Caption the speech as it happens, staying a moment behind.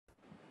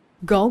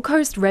Gold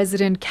Coast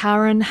resident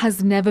Karen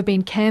has never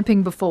been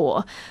camping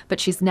before, but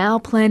she's now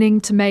planning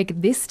to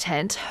make this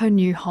tent her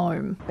new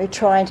home. We're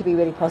trying to be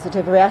really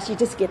positive, or else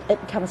it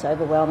becomes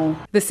overwhelming.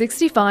 The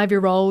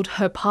 65-year-old,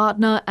 her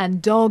partner and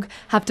dog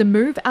have to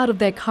move out of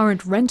their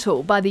current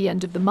rental by the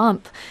end of the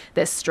month.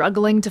 They're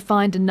struggling to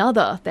find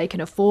another they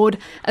can afford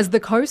as the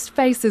coast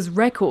faces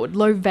record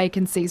low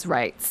vacancies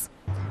rates.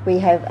 We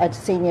have a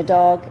senior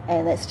dog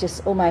and that's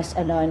just almost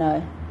a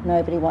no-no.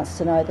 Nobody wants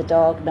to know the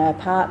dog, no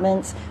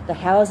apartments. The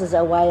houses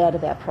are way out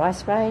of our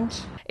price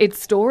range. It's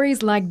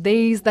stories like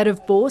these that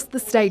have forced the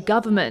state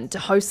government to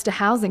host a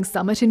housing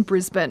summit in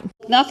Brisbane.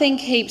 Nothing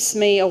keeps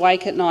me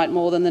awake at night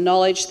more than the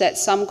knowledge that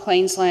some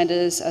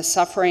Queenslanders are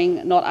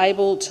suffering, not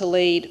able to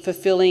lead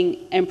fulfilling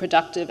and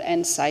productive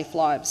and safe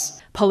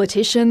lives.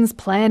 Politicians,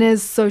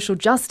 planners, social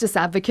justice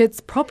advocates,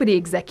 property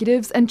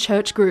executives and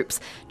church groups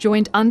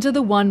joined under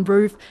the one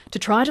roof to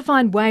try to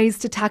find ways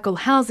to tackle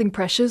housing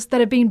pressures that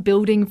have been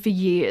building for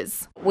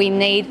years. We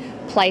need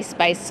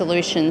place-based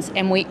solutions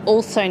and we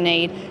also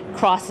need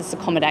crisis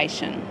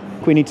accommodation.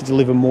 We need to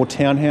deliver more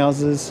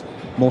townhouses,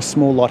 more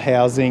small lot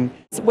housing.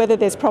 Whether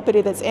there's property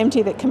that's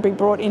empty that can be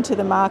brought into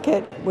the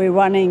market. We're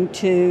wanting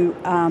to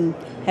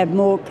have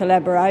more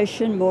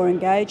collaboration, more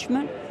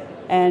engagement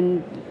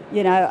and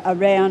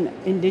around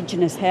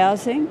Indigenous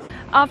housing.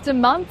 After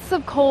months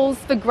of calls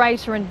for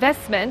greater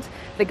investment,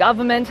 the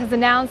government has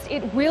announced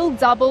it will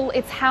double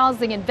its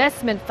housing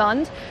investment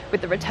fund, with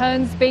the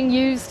returns being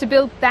used to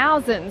build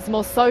thousands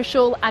more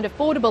social and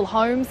affordable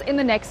homes in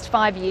the next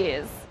 5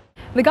 years.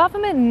 The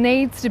government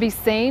needs to be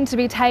seen to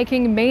be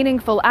taking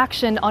meaningful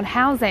action on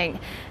housing,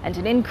 and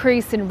an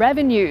increase in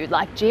revenue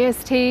like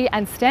GST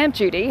and stamp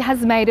duty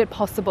has made it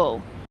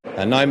possible.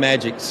 No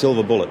magic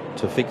silver bullet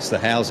to fix the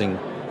housing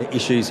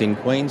issues in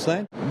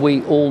Queensland.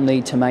 We all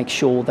need to make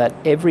sure that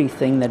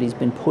everything that has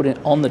been put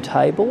on the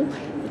table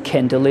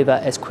can deliver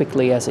as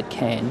quickly as it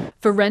can.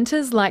 For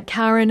renters like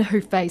Karen who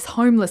face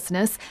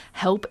homelessness,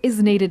 help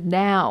is needed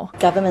now.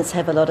 Governments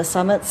have a lot of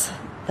summits,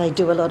 they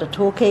do a lot of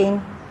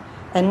talking,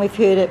 and we've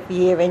heard it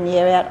year in,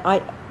 year out.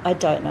 I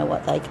don't know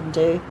what they can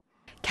do.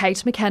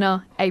 Kate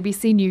McKenna,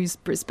 ABC News,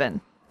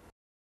 Brisbane.